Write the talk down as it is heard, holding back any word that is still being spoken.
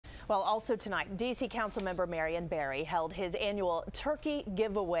Well, also tonight, D.C. Councilmember Marion Barry held his annual turkey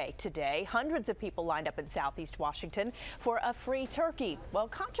giveaway today. Hundreds of people lined up in Southeast Washington for a free turkey. Well,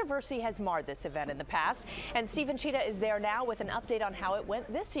 controversy has marred this event in the past, and Stephen Cheetah is there now with an update on how it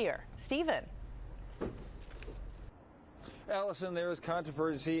went this year. Stephen. Allison, there is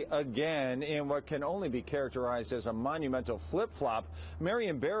controversy again in what can only be characterized as a monumental flip-flop.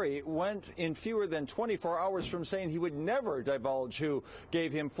 Marion Barry went in fewer than 24 hours from saying he would never divulge who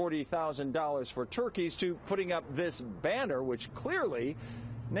gave him $40,000 for turkeys to putting up this banner, which clearly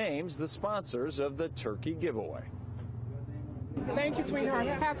names the sponsors of the turkey giveaway. Thank you, sweetheart.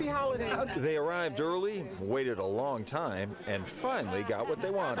 Happy holidays. They arrived early, waited a long time, and finally got what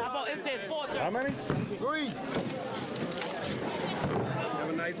they wanted. It says 4. How many? 3. Have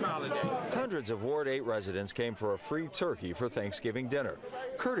a nice holiday. Hundreds of Ward 8 residents came for a free turkey for Thanksgiving dinner,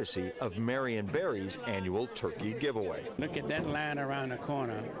 courtesy of Marion Barry's annual turkey giveaway. Look at that line around the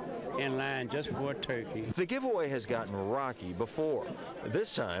corner, in line just for a turkey. The giveaway has gotten rocky before.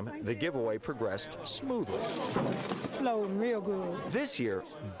 This time, the giveaway progressed smoothly. Flowing real good. This year,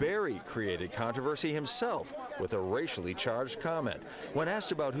 Barry created controversy himself with a racially charged comment. When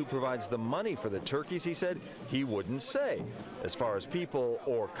asked about who provides the money for the turkeys, he said he wouldn't say. As far as people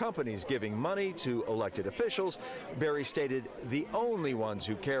or companies giving money to elected officials, Barry stated the only ones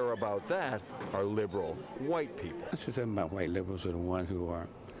who care about that are liberal white people. This is about white liberals are the ones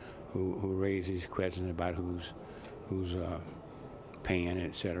who raise these questions about who's paying,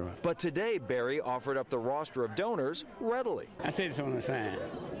 etc. But today, Barry offered up the roster of donors readily. I said it's on the sign.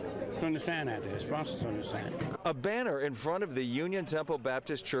 It's on the sign out there. Sponsors on the sign. A banner in front of the Union Temple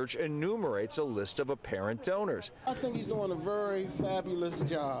Baptist Church enumerates a list of apparent donors. I think he's doing a very fabulous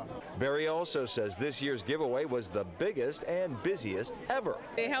job. Barry also says this year's giveaway was the biggest and busiest ever.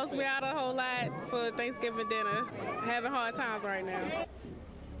 It helps me out a whole lot for Thanksgiving dinner. Having hard times right now.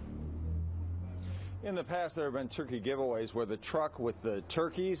 In the past, there have been turkey giveaways where the truck with the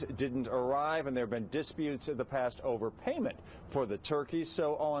turkeys didn't arrive, and there have been disputes in the past over payment for the turkeys.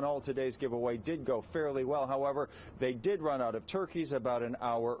 So all in all, today's giveaway did go fairly well. However, they did run out of turkeys about an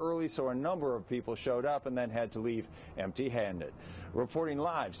hour early, so a number of people showed up and then had to leave empty-handed. Reporting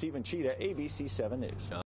live, Stephen Cheetah, ABC 7 News.